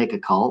going to make a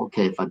call.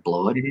 Okay, if I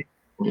blow it,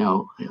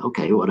 mhm,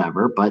 okay,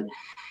 whatever. But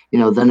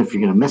then if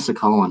you're going to miss a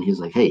call and he's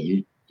like,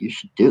 hey, you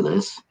should do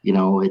this.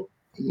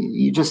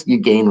 You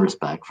gain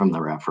respect from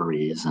the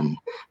referees and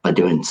by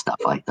doing stuff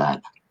like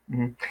that.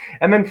 mhm.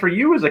 And then for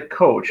you as a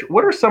coach,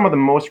 what are some of the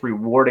most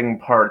rewarding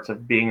parts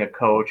of being a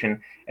coach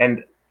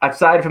and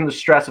aside from the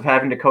stress of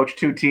having to coach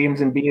two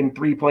teams and be in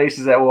three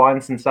places at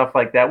once and stuff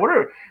like that, what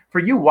are for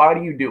you, why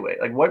do you do it?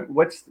 Like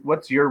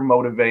what's your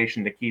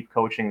motivation to keep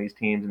coaching these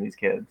teams and these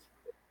kids?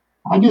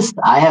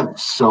 I have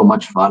so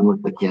much fun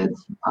with the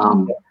kids.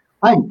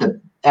 I think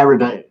that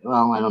everybody.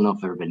 Well, I don't know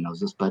if everybody knows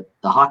this, but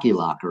the hockey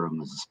locker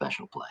room is a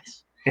special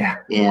place, Yeah.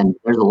 and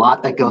there's a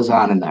lot that goes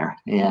on in there,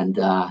 and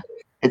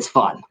it's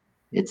fun.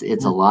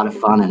 It's a lot of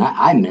fun, and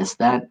I miss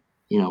that.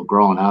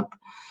 Growing up,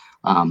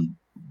 um,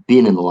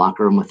 being in the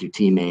locker room with your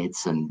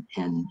teammates and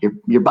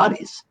your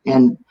buddies.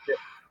 And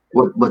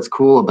what's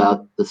cool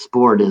about the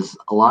sport is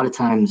a lot of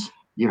times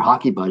your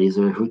hockey buddies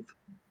are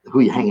who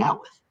you hang out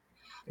with.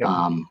 Yep.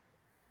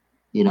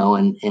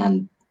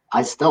 And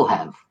I still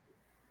have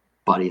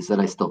buddies that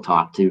I still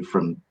talk to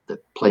from that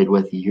played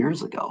with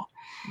years ago.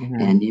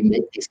 Mm-hmm. And you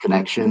make these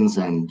connections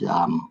and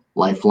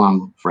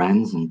lifelong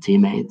friends and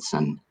teammates,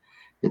 and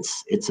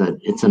it's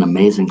an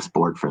amazing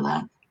sport for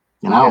that.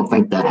 And I don't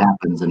think that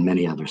happens in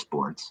many other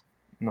sports.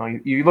 No,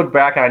 you look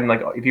back on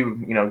like if you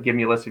give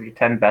me a list of your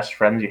 10 best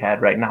friends you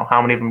had right now,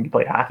 how many of them you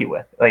played hockey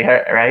with? Like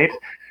right?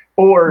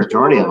 Or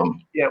Majority of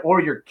them. yeah,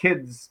 or your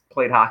kids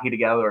played hockey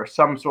together or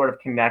some sort of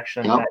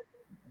connection Yep.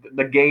 that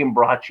the game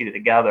brought you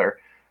together.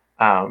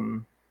 I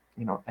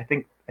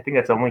think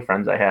that's the only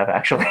friends I have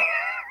actually.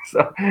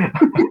 So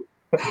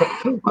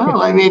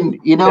Well, I mean,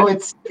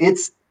 it's.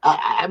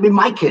 I mean,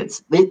 my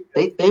kids, they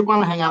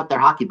want to hang out with their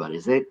hockey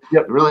buddies. They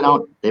Yep. really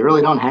don't. They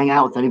really don't hang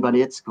out with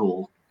anybody at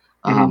school.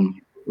 Mhm.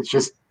 It's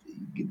just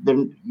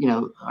they're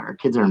our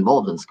kids are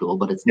involved in school,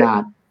 but it's Yep.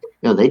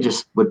 not. They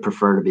just would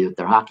prefer to be with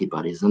their hockey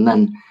buddies. And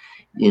then,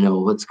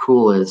 what's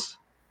cool is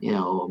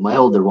my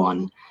older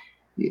one,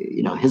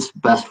 his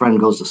best friend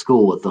goes to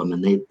school with them,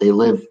 and they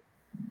live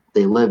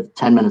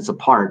 10 minutes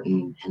apart,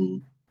 and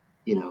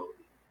you know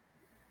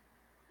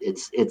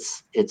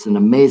it's an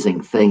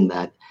amazing thing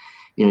that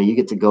you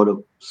get to go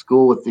to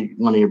school with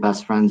one of your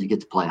best friends, you get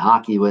to play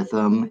hockey with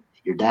them,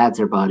 your dads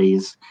are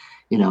buddies.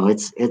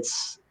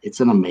 It's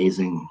an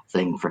amazing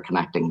thing for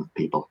connecting with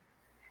people.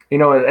 You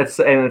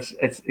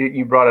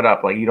brought it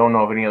up like you don't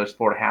know if any other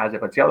sport has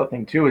it, but the other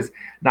thing too is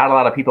not a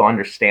lot of people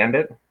understand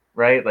it,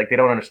 right? Like they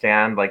don't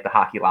understand like the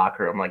hockey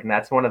locker room. Like, and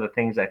that's one of the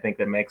things I think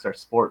that makes our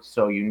sport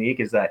so unique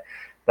is that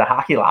the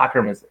hockey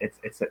locker room is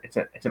it's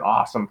an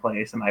awesome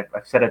place. And I've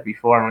said it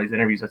before in one of these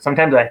interviews that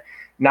sometimes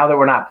now that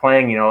we're not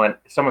playing, you know, and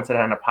someone said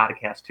it on a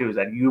podcast too, is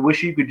that you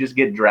wish you could just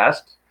get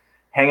dressed,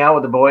 hang out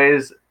with the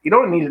boys. You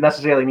don't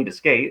necessarily need to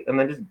skate, and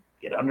then just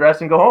get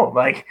undressed and go home.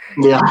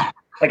 Yeah.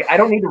 Like I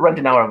don't need to rent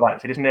an hour of ice.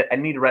 I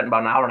need to rent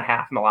about an hour and a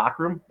half in the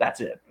locker room.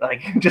 That's it.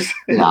 Like just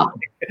Yeah.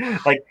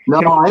 like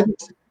No,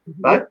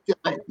 but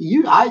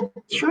I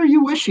sure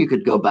you wish you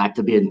could go back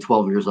to being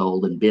 12 years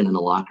old and being in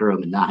the locker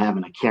room and not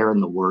having a care in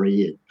the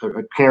worry, or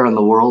a care in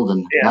the world,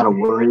 and yeah, not a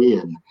worry,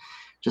 and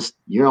just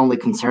your only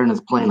concern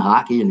is playing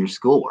hockey and your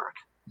schoolwork.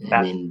 I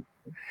that's mean,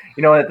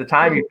 you know, at the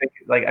time you think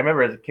like I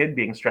remember as a kid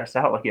being stressed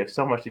out, like you have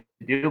so much to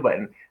do, but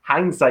in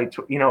hindsight,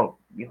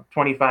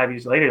 25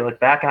 years later, you look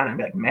back on it and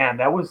be like, man,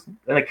 that was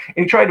like,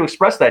 and you try to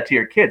express that to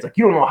your kids, like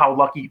you don't know how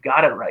lucky you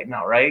got it right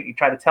now, right? You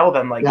try to tell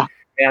them like, yeah,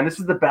 man, this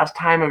is the best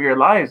time of your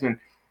lives, and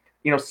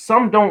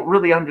some don't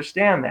really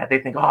understand that. They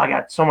think, oh, I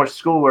got so much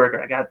schoolwork,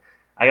 or I got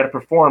to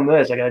perform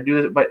this, I got to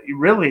do this, but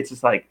really, it's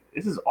just like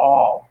this is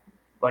all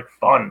like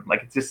fun.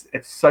 Like it's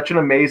such an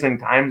amazing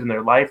times in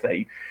their life that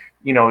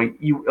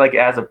you like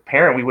as a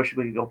parent, we wish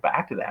we could go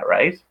back to that,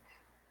 right?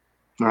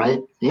 right.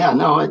 Yeah,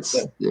 no,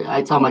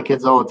 I tell my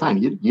kids all the time,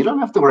 you don't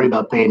have to worry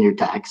about paying your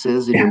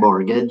taxes and your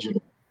mortgage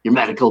and your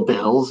medical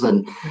bills,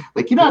 and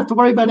like you don't have to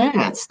worry about any of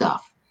that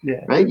stuff.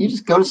 Yeah. Right? You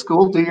just go to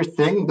school, do your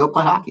thing, and go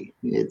play hockey.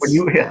 When It's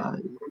you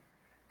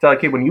tell a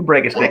kid when you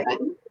break a stick, I,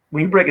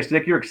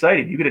 you're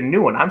excited. You get a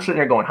new one. I'm sitting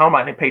there going, how am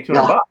I going to pay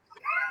yeah,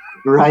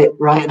 $200?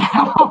 right.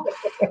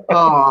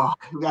 Oh,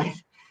 I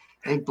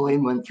think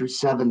Blaine went through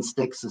 7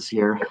 sticks this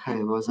year. I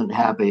wasn't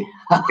happy.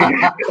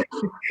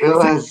 It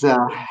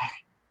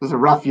was a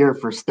rough year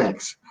for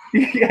sticks.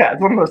 Yeah,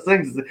 it's one of those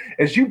things.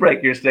 As you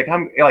break your stick,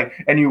 I'm like,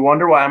 and you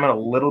wonder why I'm in a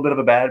little bit of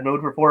a bad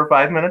mood for 4 or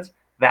 5 minutes.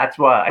 That's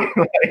why.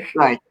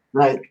 Right.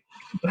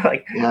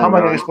 Like, Yeah, how am I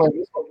going to no, explain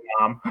this one,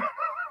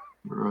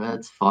 Mom?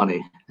 that's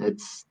funny.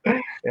 It's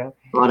Yeah.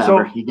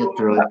 whatever. So You get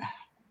through it.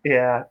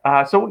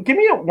 yeah. So give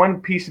me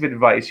one piece of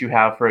advice you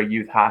have for a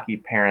youth hockey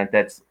parent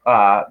that's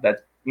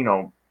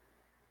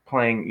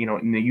playing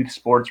in the youth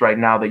sports right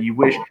now that you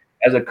wish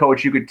as a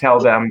coach you could tell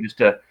them just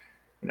to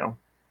you know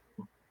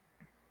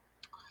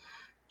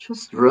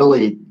Just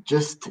really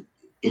just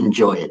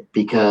enjoy it,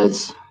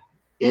 because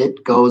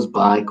it goes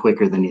by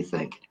quicker than you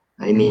think.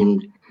 I mhm,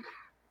 mean,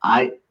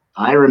 I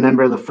I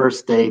remember the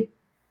first day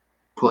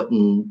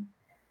putting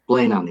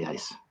Blaine on the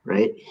ice,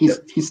 right? yep,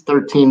 He's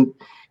 13.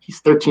 He's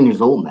 13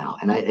 years old now,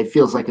 and it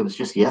feels like it was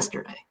just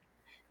yesterday,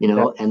 yep,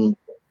 And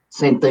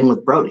same thing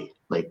with Brody.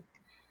 Like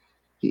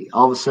he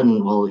all of a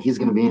sudden, well, he's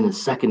going to be in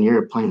his second year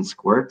of playing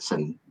squirts,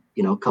 and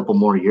a couple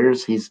more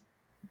years, he's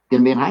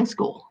going to be in high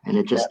school, and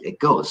it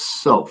goes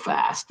so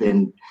fast,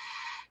 and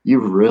you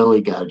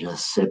really got to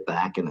just sit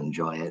back and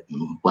enjoy it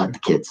and let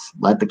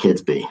the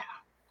kids be.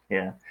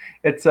 yeah.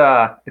 It's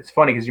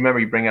funny because you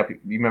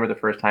remember the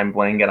first time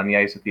Blaine got on the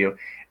ice with you.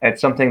 And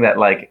it's something that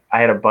like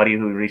I had a buddy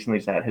who recently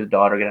just had his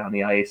daughter get on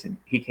the ice, and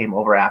he came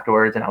over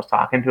afterwards, and I was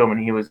talking to him, and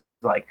he was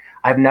like,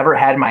 I've never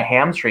had my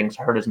hamstrings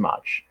hurt as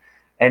much.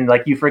 And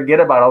like you forget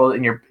about all,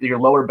 and your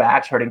lower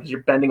back's hurting because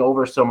you're bending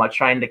over so much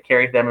trying to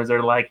carry them as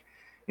they're like,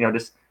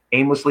 just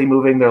aimlessly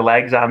moving their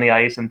legs on the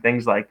ice and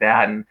things like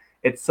that. And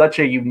it's such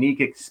a unique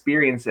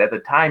experience. At the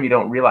time, you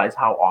don't realize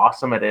how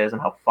awesome it is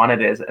and how fun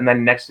it is. And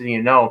then next thing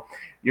you know,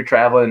 you're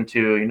traveling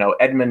to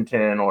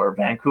Edmonton or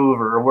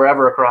Vancouver or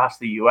wherever across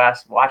the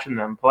U.S. watching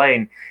them play,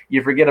 and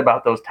you forget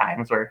about those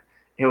times where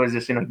it was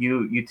just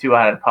you two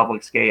out at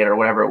public skate or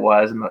whatever it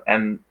was,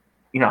 and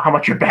how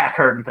much your back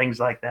hurt and things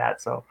like that.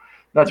 So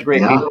that's a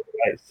great piece Yeah, of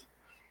advice.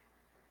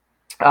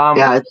 Um,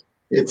 yeah,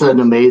 it's an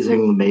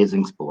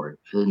amazing sport,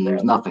 and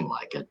there's nothing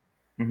like it.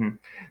 mhm.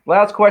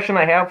 Last question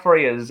I have for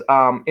you is,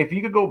 if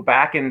you could go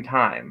back in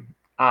time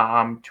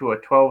to a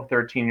 12,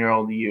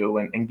 13-year-old you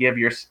and give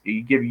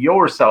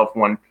yourself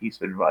one piece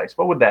of advice,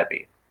 what would that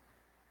be?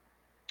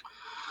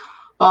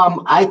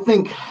 I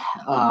think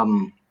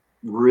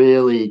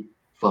really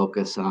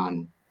focus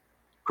on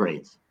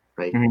grades,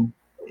 right? Mhm.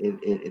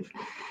 If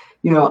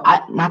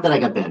not that I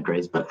got bad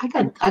grades, but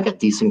I got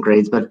decent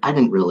grades, but I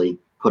didn't really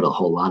put a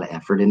whole lot of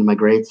effort into my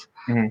grades.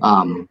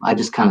 Mhm. I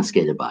just kind of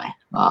skated by.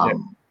 Yeah.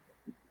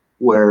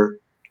 Where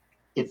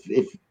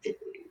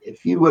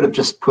if you would have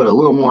just put a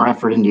little more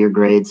effort into your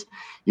grades,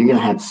 you're going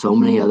to have so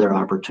many other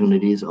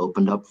opportunities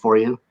opened up for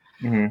you.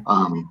 Mhm.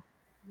 Um,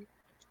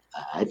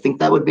 I think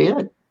that would be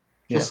it.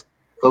 Yeah. Just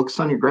focus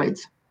on your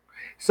grades.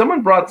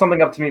 Someone brought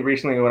something up to me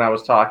recently when I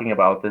was talking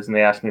about this, and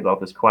they asked me about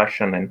this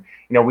question. And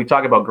we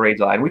talk about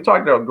grades a lot, and we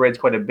talked about grades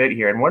quite a bit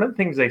here. And one of the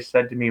things they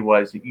said to me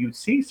was, you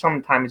see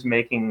sometimes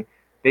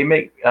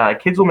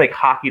kids will make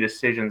hockey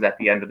decisions at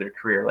the end of their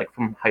career, like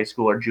from high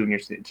school or junior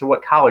to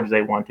what college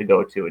they want to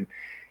go to,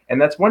 and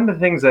that's one of the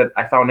things that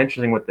I found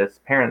interesting with this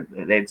parent.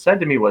 They'd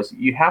said to me was,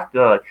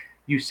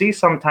 you see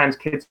sometimes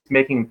kids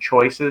making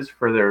choices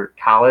for their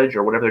college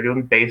or whatever they're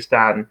doing based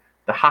on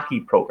the the hockey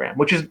program,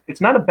 which is,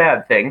 it's not a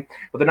bad thing,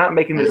 but they're not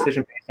making the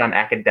decision based on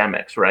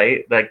academics,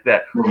 right? Like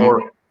that,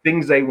 or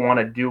things they want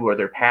to do or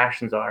their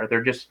passions are.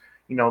 They're just,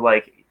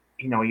 like,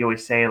 you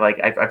always say, like,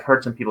 I've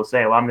heard some people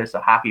say, well, I'm just a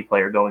hockey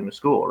player going to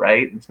school,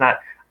 right? It's not,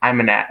 I'm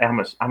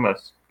a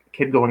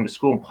kid going to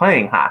school and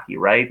playing hockey,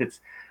 right?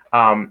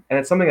 And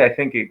it's something that I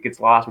think it gets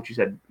lost, what you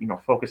said,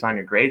 focus on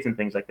your grades and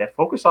things like that.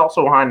 Focus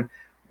also on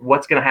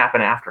what's going to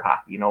happen after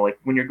hockey. Like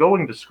when you're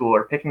going to school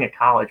or picking a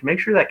college, make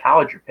sure that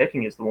college you're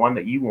picking is the one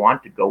that you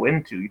want to go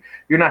into.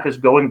 You're not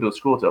just going to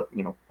school to,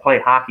 play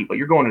hockey, but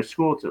you're going to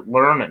school to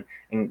learn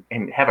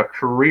and have a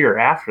career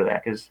after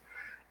that. Because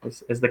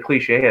as the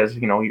cliche is,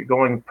 you're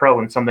going pro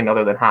in something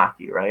other than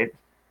hockey, right?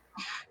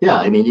 Yeah,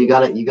 I mean, you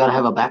gotta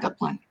have a backup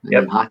plan. I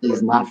mean, hockey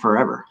is not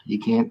forever. You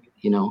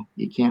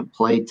can't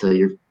play till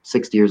you're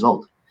 60 years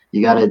old.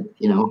 You gotta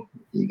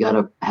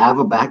have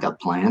a backup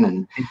plan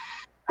and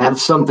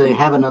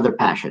have another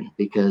passion,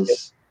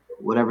 because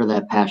whatever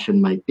that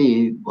passion might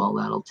be, well,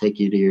 that'll take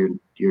you to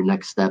your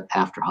next step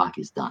after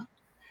hockey's done.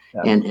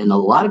 And a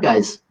lot of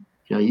guys,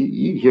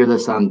 you hear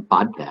this on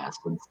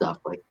podcasts and stuff,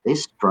 like they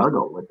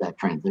struggle with that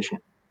transition.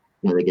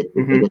 They get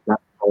done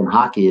playing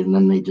hockey and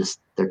then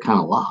they're kind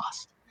of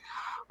lost.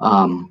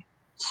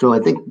 So I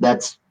think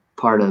that's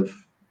part of,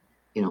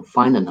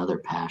 find another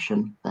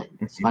passion,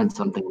 find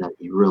something that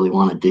you really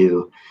want to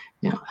do,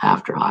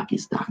 after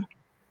hockey's done.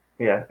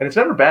 Yeah. And it's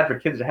never bad for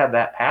kids to have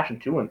that passion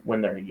too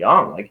when they're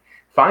young. Like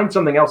find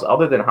something else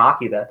other than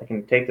hockey that they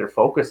can take their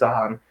focus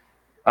on,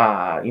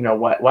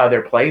 while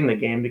they're playing the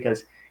game,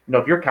 because,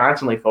 if you're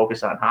constantly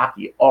focused on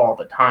hockey all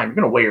the time, you're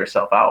going to wear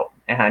yourself out.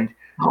 And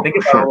think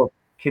about all the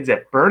kids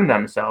that burn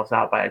themselves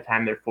out by the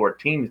time they're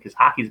 14, because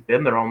hockey's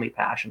been their only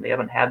passion. They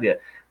haven't had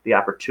the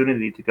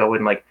opportunity to go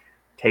and like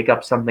take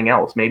up something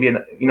else. Maybe,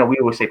 we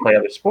always say play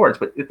other sports,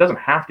 but it doesn't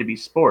have to be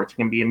sports. It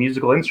can be a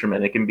musical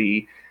instrument. It can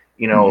be,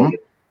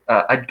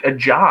 a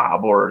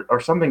job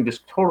or something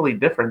just totally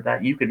different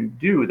that you can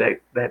do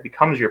that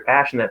becomes your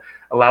passion, that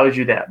allows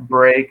you that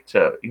break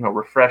to,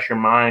 refresh your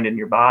mind and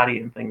your body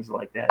and things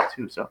like that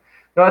too. So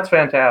no, that's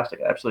fantastic.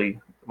 I absolutely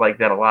like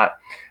that a lot.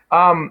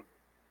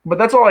 But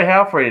that's all I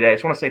have for you today. I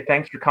just want to say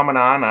thanks for coming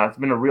on. It's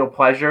been a real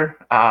pleasure.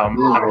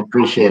 I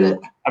appreciate it.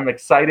 I'm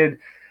excited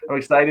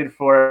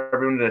for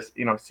everyone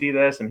to, see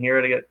this and hear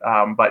it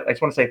again. But I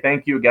just want to say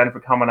thank you again for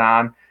coming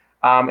on.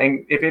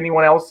 And if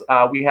anyone else,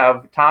 we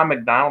have Tom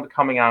McDonald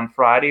coming on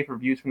Friday for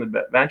Views from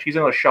the Bench. He's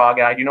another Shaw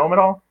guy. Do you know him at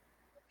all?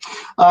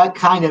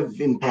 Kind of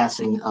in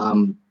passing.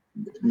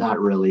 Not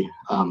really.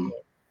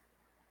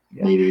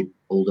 Maybe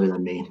older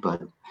than me,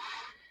 but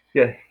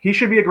yeah, he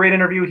should be a great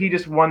interview. He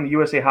just won the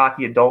USA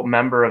Hockey Adult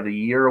Member of the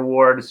Year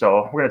award.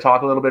 So we're going to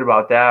talk a little bit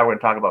about that. We're going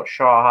to talk about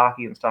Shaw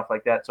hockey and stuff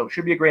like that. So it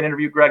should be a great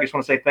interview, Greg. I just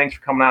want to say thanks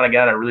for coming on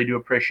again. I really do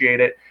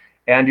appreciate it.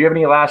 And do you have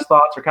any last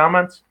thoughts or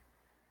comments?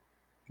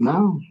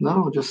 No,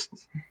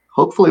 just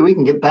hopefully we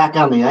can get back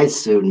on the ice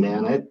soon,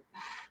 man.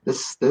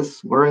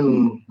 We're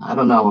in, I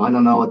don't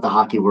know what the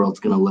hockey world's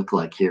going to look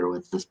like here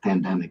with this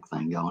pandemic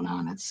thing going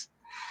on.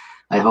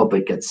 I hope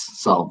it gets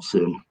solved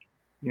soon.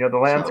 The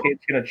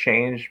landscape's going to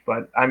change,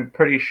 but I'm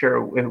pretty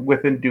sure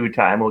within due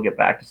time we'll get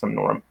back to some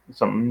normal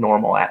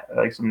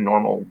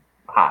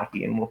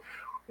hockey, and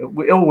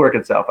it'll work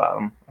itself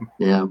out.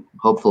 Yeah,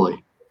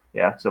 hopefully.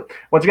 Yeah. So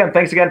once again,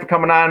 thanks again for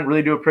coming on.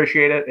 Really do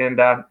appreciate it,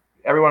 and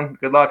everyone,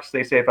 good luck.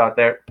 Stay safe out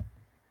there.